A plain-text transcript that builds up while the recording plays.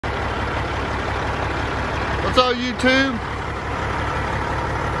What's up, YouTube?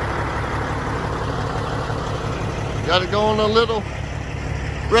 Got to go on a little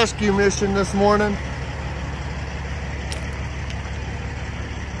rescue mission this morning.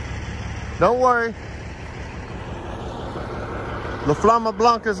 Don't worry, the Flama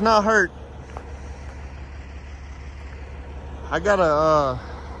Blanca's not hurt. I gotta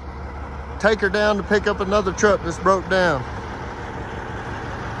take her down to pick up another truck that's broke down.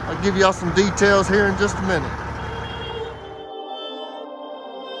 I'll give y'all some details here in just a minute.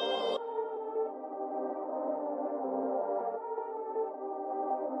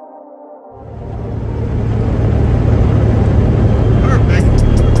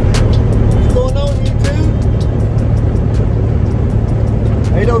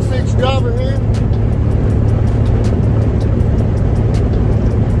 Driver here.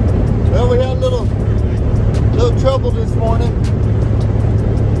 Well, we had a little trouble this morning.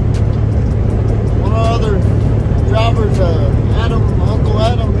 One of our other drivers, Uncle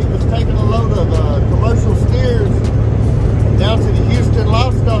Adam, he was taking a load of commercial steers down to the Houston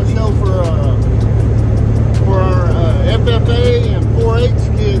Livestock Show for our FFA and 4-H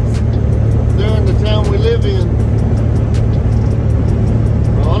kids there in the town we live in.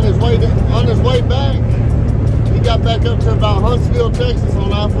 On his way back, he got back up to about Huntsville, Texas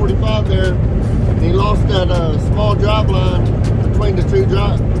on I-45 there, and he lost that small drive line between the two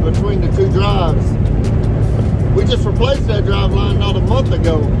drives. We just replaced that drive line not a month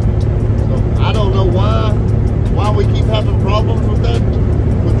ago, so I don't know why we keep having problems with that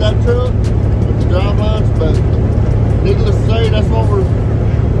truck, with the drive lines, but needless to say, that's what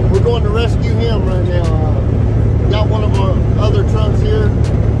we're going to rescue him right now. Got one of our other trucks here.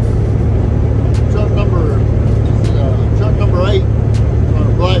 Truck number 8,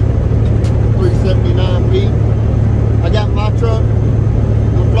 black 379B. I got my truck,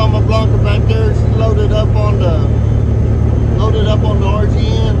 the Flama Blanca back there. She's loaded up on the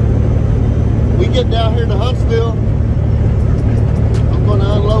RGN. We get down here to Huntsville. I'm going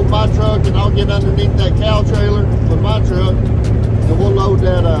to unload my truck, and I'll get underneath that cow trailer with my truck, and we'll load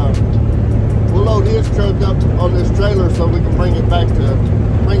that. We'll load his truck up on this trailer so we can bring it back to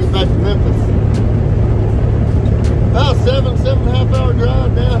Memphis. About 7.5 hour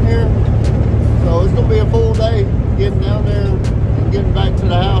drive down here. So it's gonna be a full day getting down there and getting back to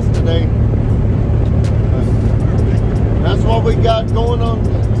the house today. That's what we got going on.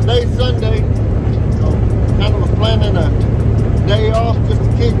 Today's Sunday. So kind of was planning a day off just to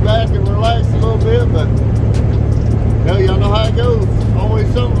kick back and relax a little bit, but hell, y'all know how it goes. Always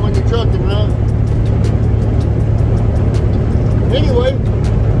something when you're trucking, right? Anyway,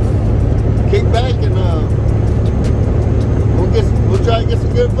 kick back and we'll try to get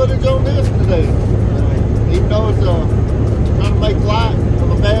some good footage on this today. Even though it's trying to make light of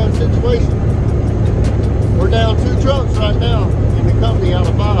a bad situation. We're down 2 trucks right now in the company out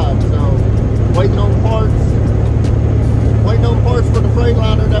of 5, so waiting on parts for the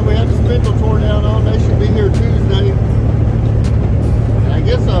Freightliner that we had the spindle tore down on. They should be here Tuesday. And I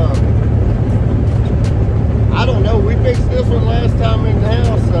guess I don't know, we fixed this one last time in the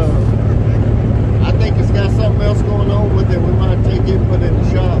house. I think it's got something else going on with it. We might take it and put it in the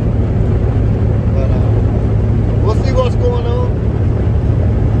shop. But we'll see what's going on.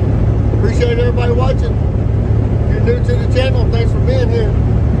 Appreciate everybody watching. If you're new to the channel, thanks for being here.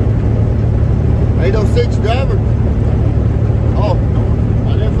 806 driver. Oh, I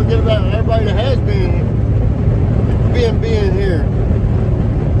didn't forget about everybody that has been here.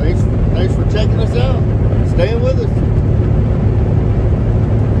 Thanks for checking us out. Staying with us.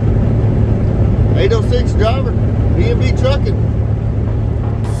 806 driver, B&B Trucking.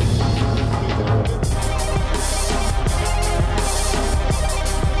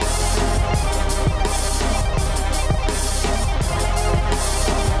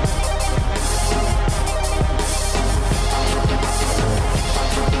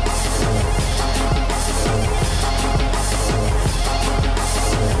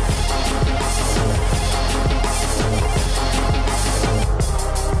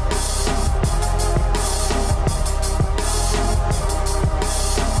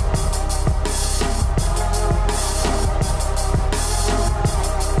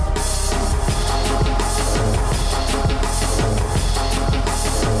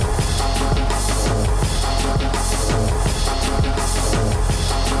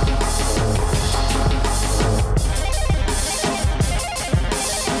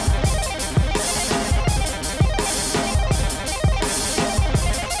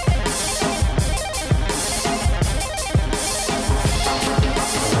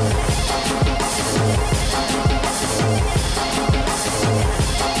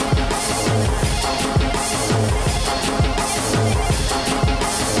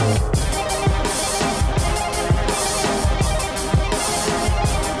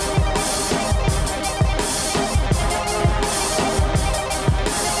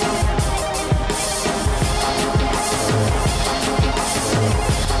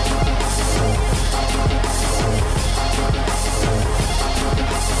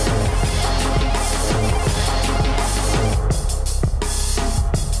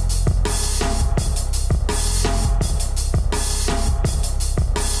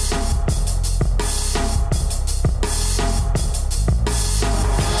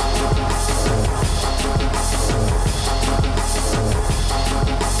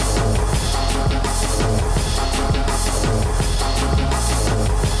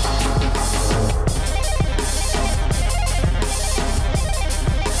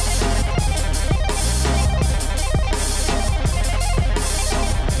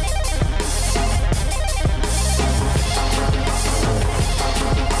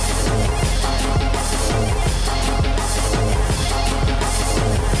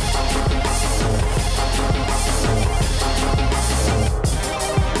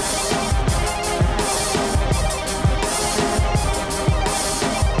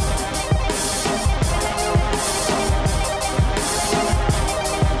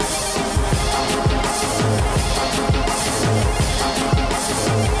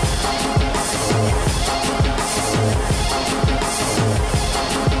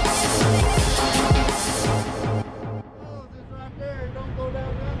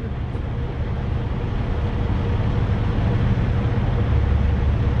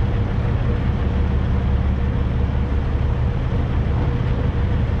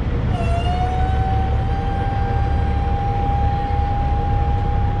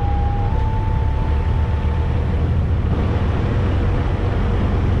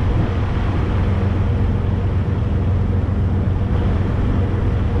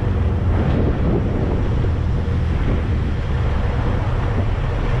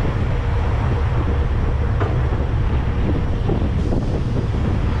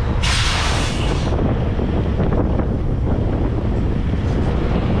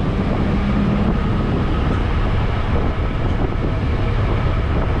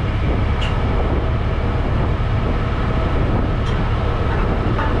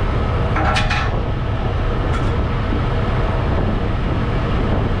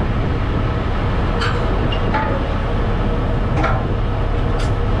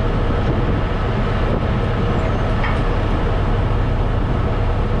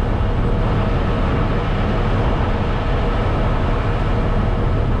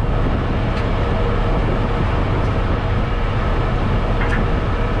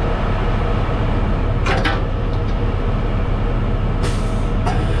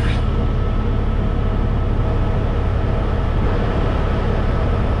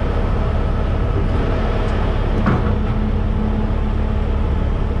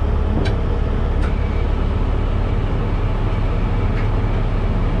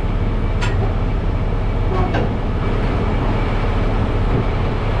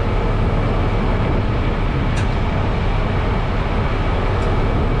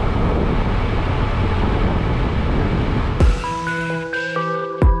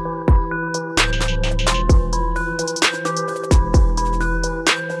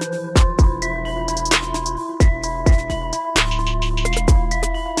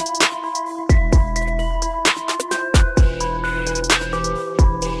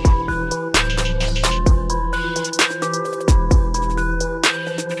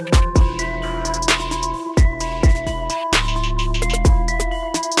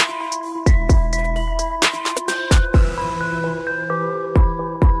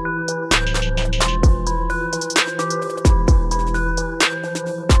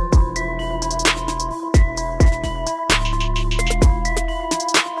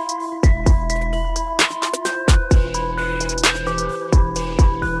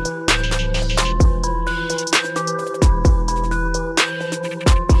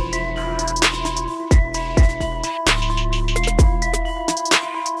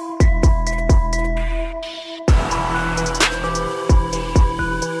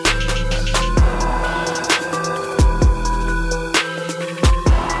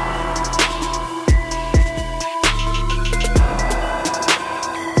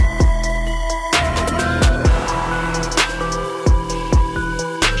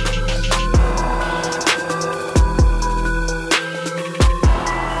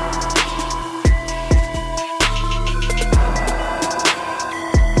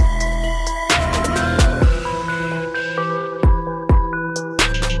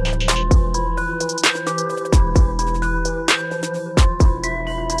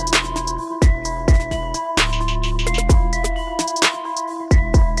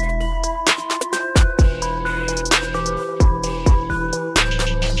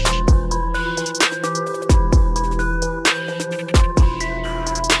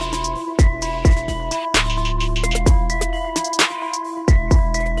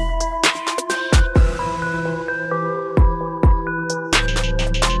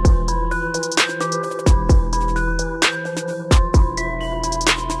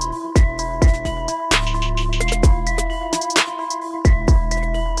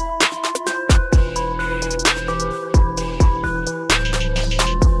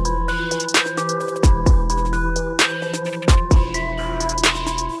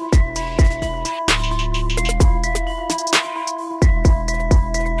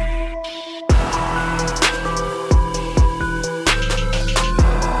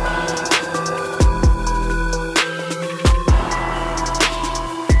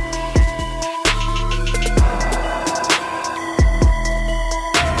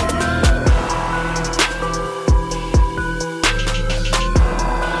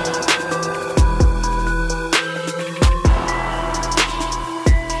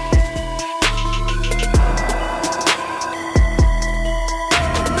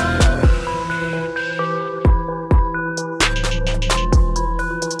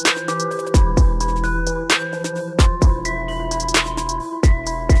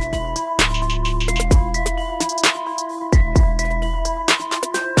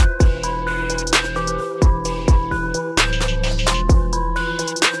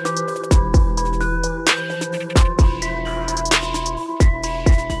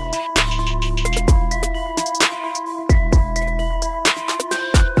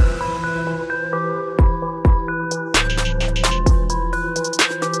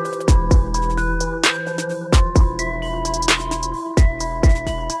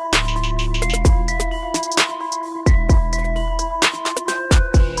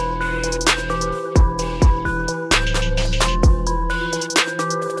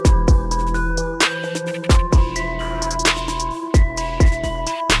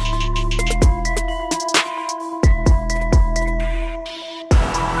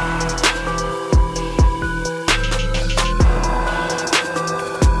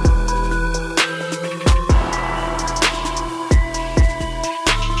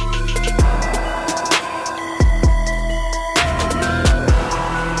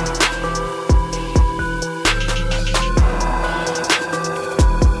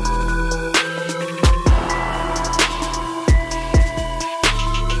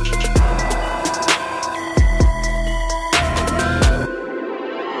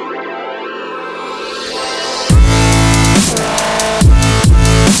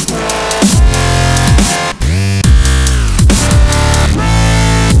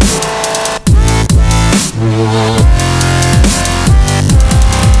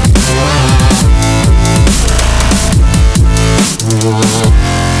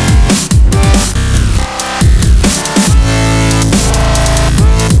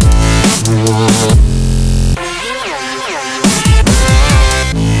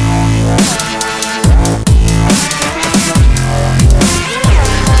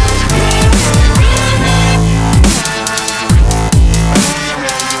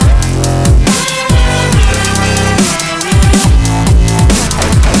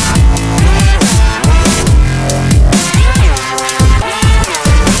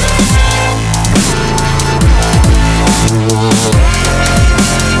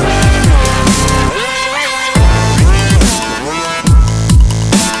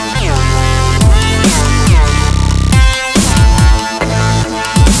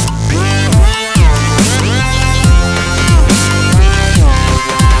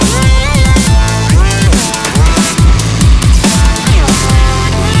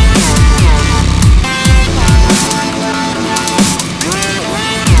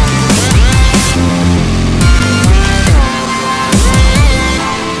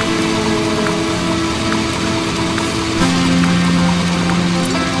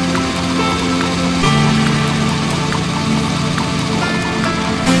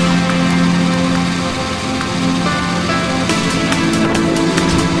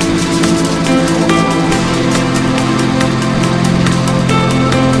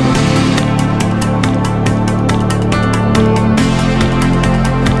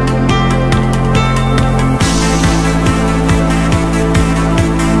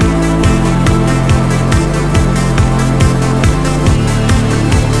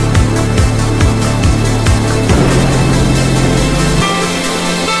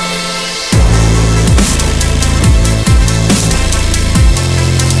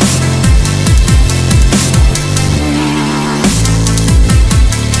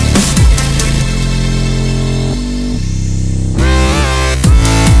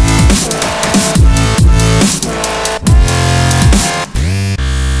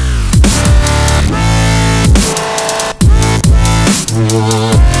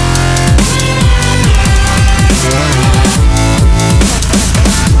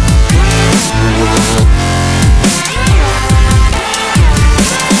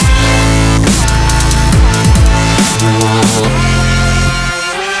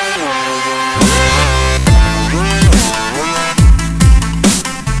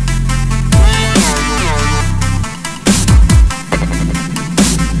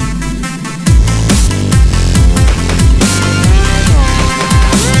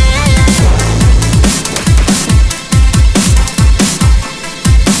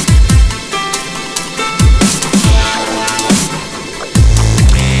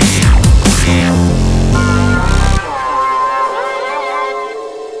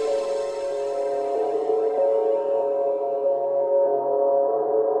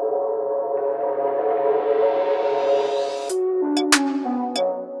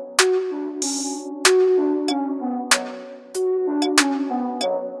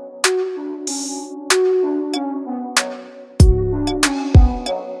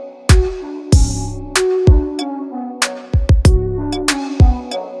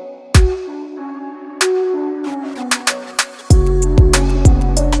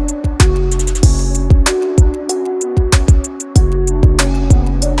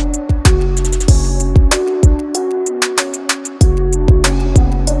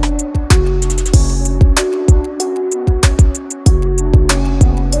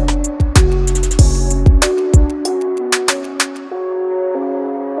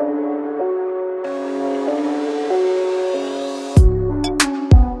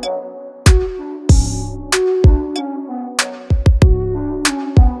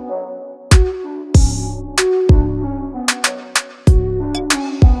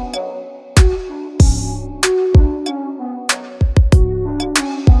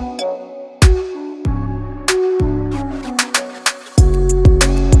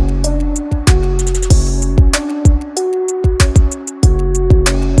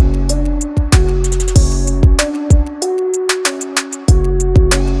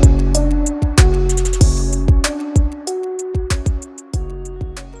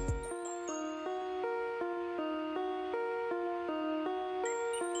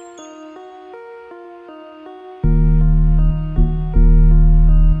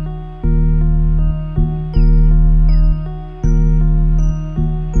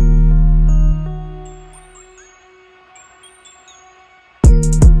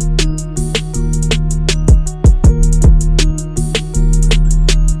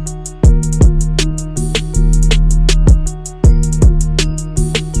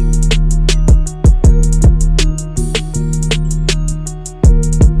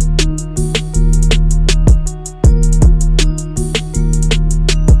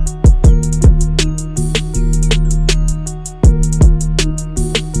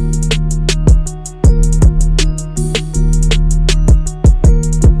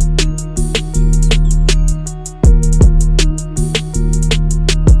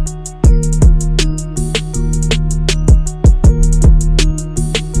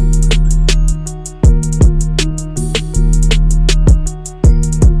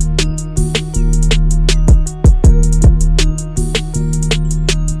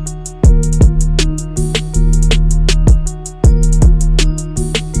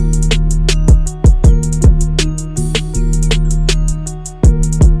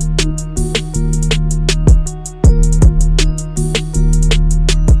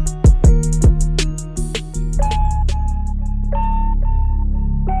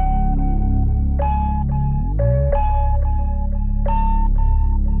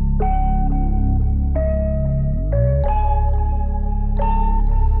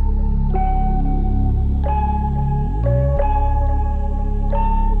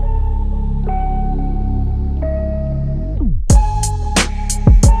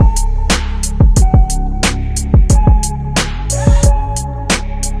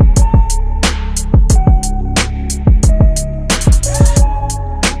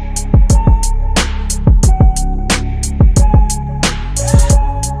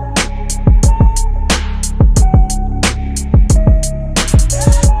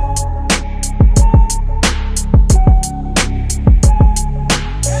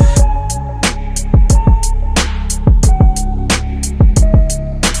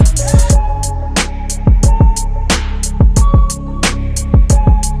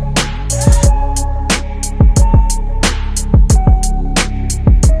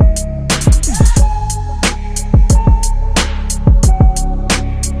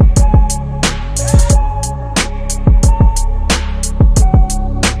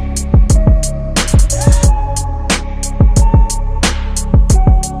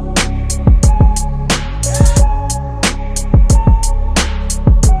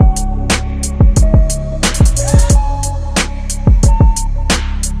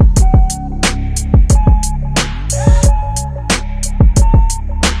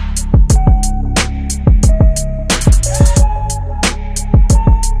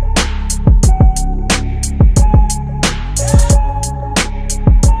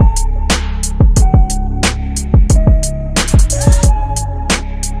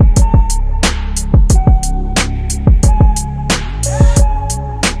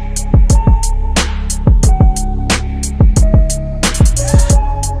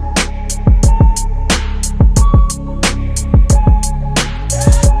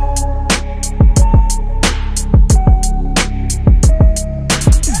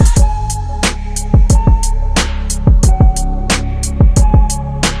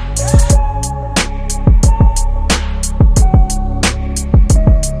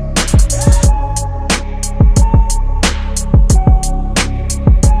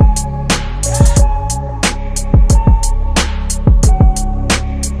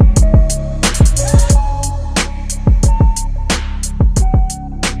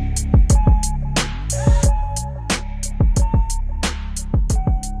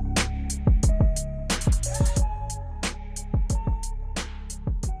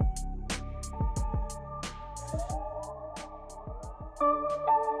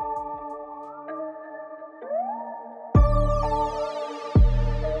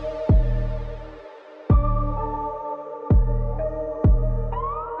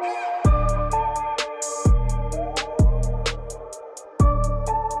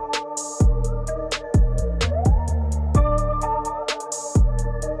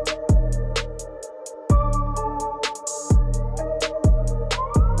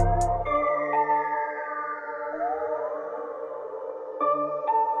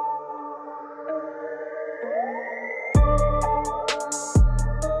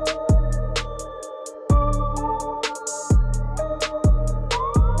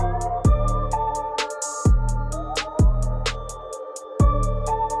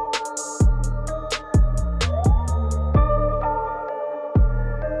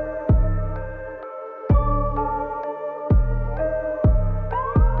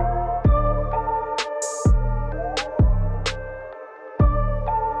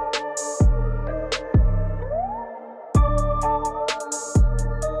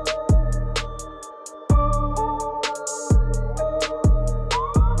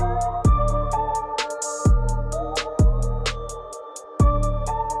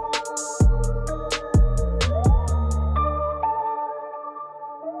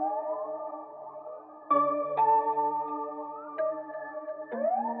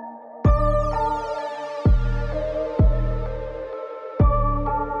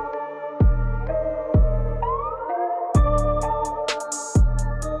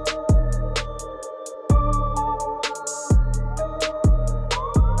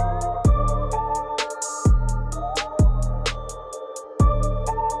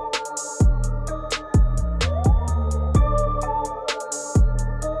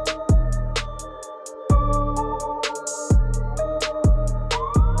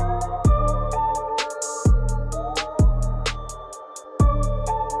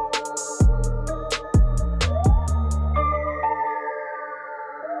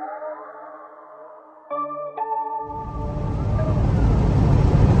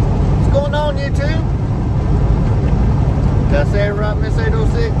 Miss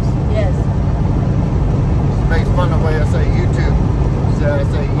 806? Yes. She makes fun of the way I say YouTube. So I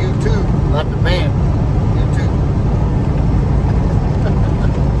say YouTube, not the band. YouTube.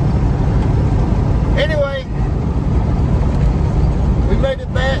 Anyway, we made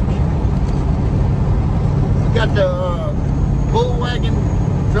it back. We got the Bull Wagon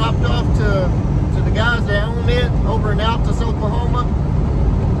dropped off to the guys that own it over in Altus, Oklahoma.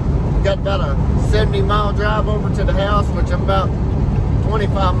 We got about a 70-mile drive over to the house, which I'm about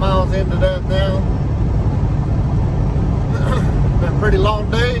 25 miles into that now. Been a pretty long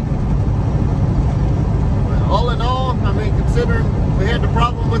day. All in all, I mean, considering we had the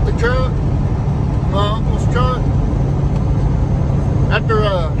problem with the truck, my uncle's truck, after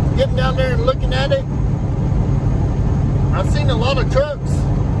getting down there and looking at it, I've seen a lot of trucks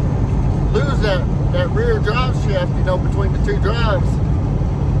lose that rear drive shaft, you know, between the two drives.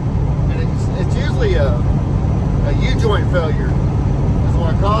 And it's usually a U-joint failure is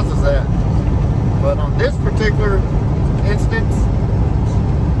what causes that. But on this particular instance,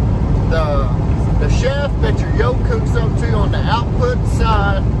 the shaft that your yoke hooks up to on the output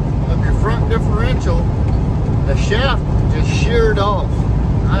side of your front differential, the shaft just sheared off.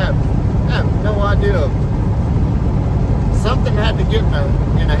 I have no idea. Something had to get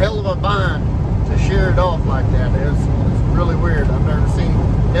in a hell of a bind to shear it off like that. It's really weird. I've never seen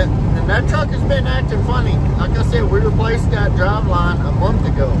it. And that truck has been acting funny. Like I said, we replaced that driveline a month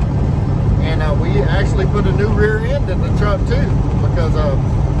ago. And we actually put a new rear end in the truck too. Because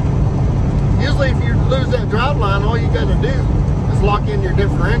usually if you lose that driveline, all you got to do is lock in your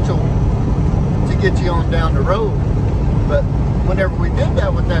differential to get you on down the road. But whenever we did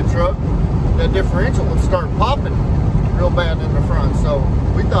that with that truck, that differential would start popping real bad in the front. So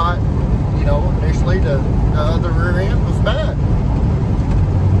we thought, you know, initially the other rear end was bad.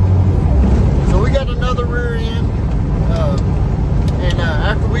 So we got another rear end, and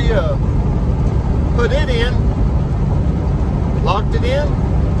after we put it in, locked it in,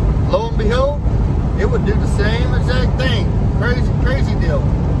 lo and behold, it would do the same exact thing. Crazy deal.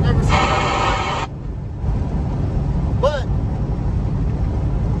 Never seen that. But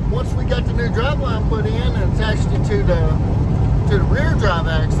once we got the new driveline put in and attached it to the rear drive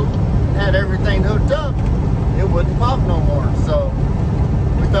axle, and had everything hooked up, it wouldn't pop no more. So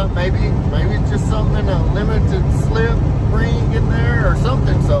we thought maybe it's just something in a limited slip ring in there or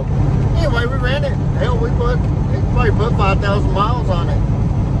something. So anyway, we ran it. Hell, we probably put 5,000 miles on it,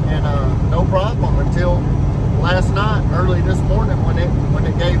 and no problem until last night, early this morning when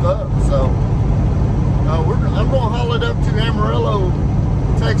it gave up. So I'm going to haul it up to Amarillo,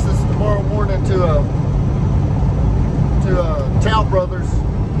 Texas tomorrow morning to Chow Brothers.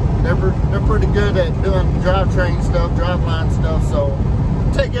 They're pretty good at doing drivetrain stuff, driveline stuff. So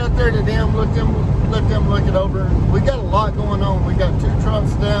take it out there to them, let them look it over. We got a lot going on. We got 2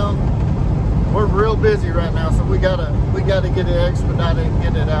 trucks down. We're real busy right now, so we gotta get it expedited and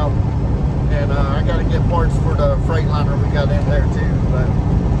get it out. And I gotta get parts for the Freightliner we got in there too. But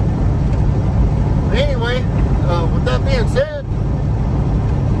anyway, with that being said,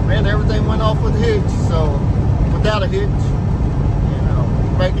 man, everything went off with a hitch. So without a hitch, you know,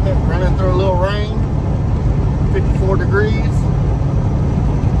 making it, running through a little rain, 54 degrees.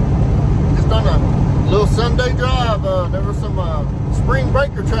 Just on a little Sunday drive. There was some spring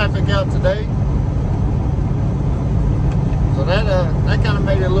breaker traffic out today. So that kind of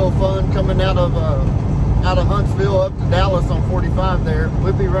made it a little fun coming out of Huntsville up to Dallas on 45 there.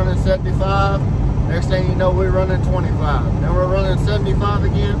 We'd be running 75. Next thing you know, we're running 25. Then we're running 75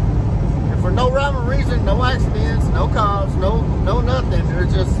 again. And for no rhyme or reason, no accidents, no cops, no nothing.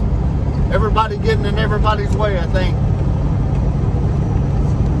 There's just everybody getting in everybody's way, I think.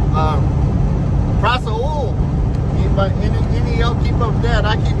 Price of oil. Any of y'all keep up with that?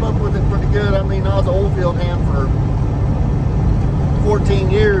 I keep up with it pretty good. I mean, I was an oil field hand for 14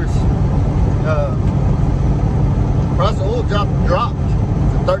 years. Price of oil dropped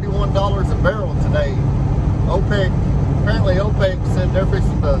to $31 a barrel today. Apparently OPEC said they're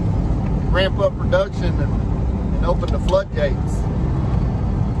fixing to ramp up production and open the floodgates.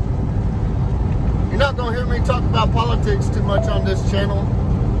 You're not going to hear me talk about politics too much on this channel.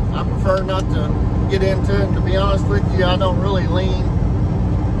 I prefer not to get into it. To be honest with you, I don't really lean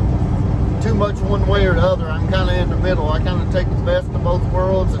too much one way or the other. I'm kind of in the middle. I kind of take the best of both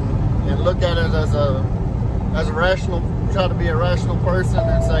worlds and look at it as a rational, try to be a rational person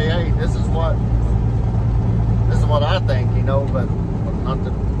and say, hey, this is what I think, you know, but not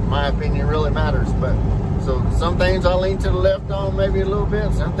that my opinion really matters. But so some things I lean to the left on maybe a little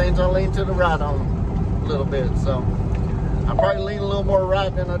bit, some things I lean to the right on a little bit. So I probably lean a little more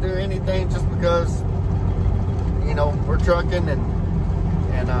right than I do anything, just because, you know, we're trucking and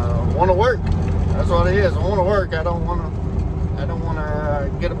and want to work. That's what it is. I want to work. I don't want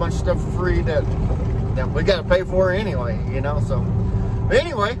to get a bunch of stuff for free that we got to pay for anyway, you know. So, but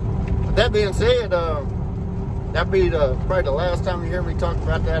anyway, with that being said, that'd be probably the last time you hear me talk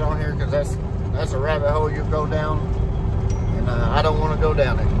about that on here, because that's a rabbit hole you go down, and I don't want to go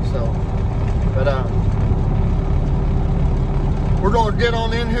down it. So, but we're going to get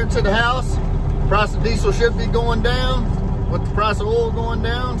on in here to the house. The price of diesel should be going down with the price of oil going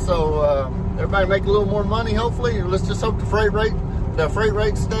down, so everybody make a little more money, hopefully. Let's just hope the freight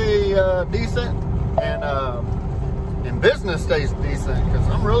rates stay decent, and business stays decent, because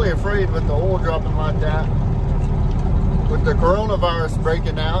I'm really afraid with the oil dropping like that, with the coronavirus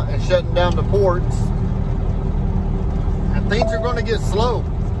breaking out and shutting down the ports, and things are going to get slow.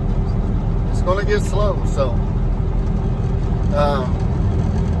 It's going to get slow. So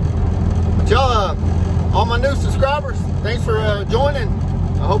but y'all, all my new subscribers, thanks for joining.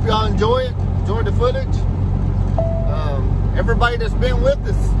 I hope y'all enjoy it, enjoy the footage. Everybody that's been with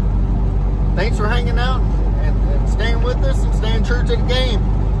us, thanks for hanging out and staying with us and staying true to the game.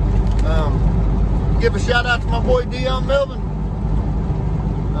 Give a shout out to my boy Deon, Melvin.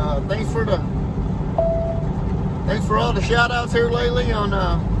 Thanks for all the shout outs here lately on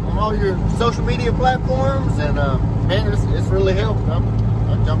all your social media platforms, and man, it's really helped. I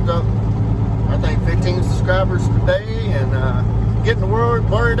jumped up, I think, 15 subscribers today, and getting the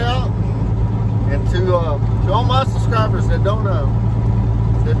word out, and to all my subscribers that don't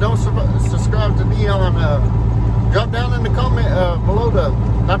subscribe to Deon, drop down in the comment below,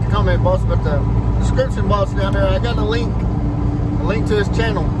 not the comment box, but the description box down there. I got a link to his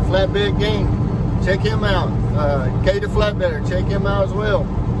channel, Flatbed Game. Check him out. K the Flatbedder, check him out as well.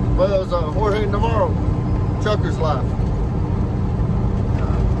 As well as Jorge Navarro, Trucker's Life.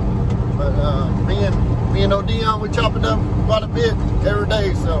 But me and Deon, we chop it up quite a bit every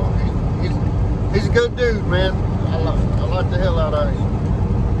day, so he's a good dude, man. I like the hell out of him.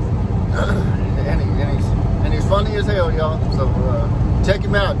 and he's funny as hell, y'all. So check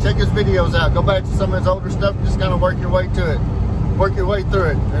him out. Check his videos out. Go back to some of his older stuff. Just kind of work your way to it. Work your way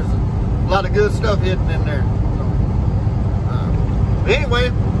through it. There's a lot of good stuff hidden in there. So, but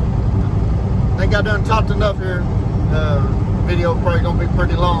anyway, I think I done talked enough here. Video probably gonna be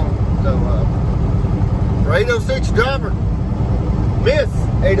pretty long. So for 806 driver, Miss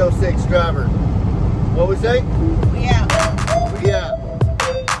 806 driver, what we say? Yeah.